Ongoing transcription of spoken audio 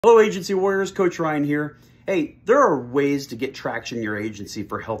Hello, Agency Warriors. Coach Ryan here. Hey, there are ways to get traction in your agency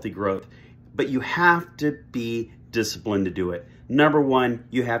for healthy growth, but you have to be disciplined to do it. Number one,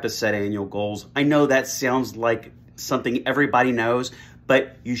 you have to set annual goals. I know that sounds like something everybody knows,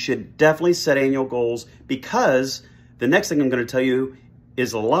 but you should definitely set annual goals because the next thing I'm going to tell you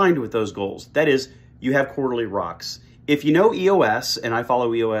is aligned with those goals. That is, you have quarterly rocks. If you know EOS, and I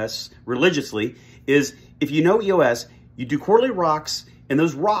follow EOS religiously, if you know EOS, you do quarterly rocks. And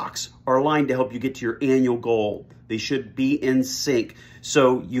those rocks are aligned to help you get to your annual goal. They should be in sync.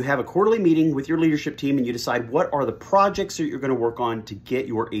 So you have a quarterly meeting with your leadership team and you decide what are the projects that you're going to work on to get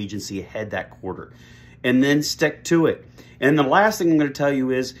your agency ahead that quarter. And then stick to it. And the last thing I'm going to tell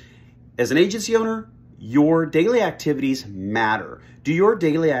you is, as an agency owner, your daily activities matter. Do your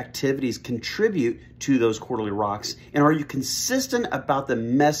daily activities contribute to those quarterly rocks? And are you consistent about the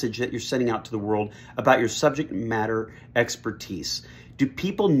message that you're sending out to the world about your subject matter expertise? Do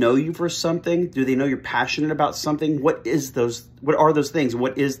people know you for something? Do they know you're passionate about something? What are those things?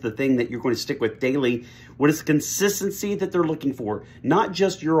 What is the thing that you're going to stick with daily? What is the consistency that they're looking for? Not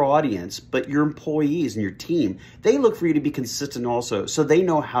just your audience, but your employees and your team. They look for you to be consistent also, so they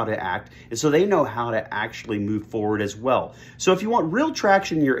know how to act, and so they know how to actually move forward as well. So if you want real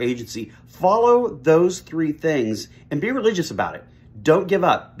traction in your agency, follow those three things and be religious about it. Don't give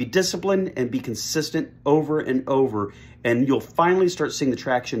up. Be disciplined and be consistent over and over, and you'll finally start seeing the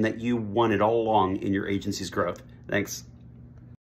traction that you wanted all along in your agency's growth. Thanks.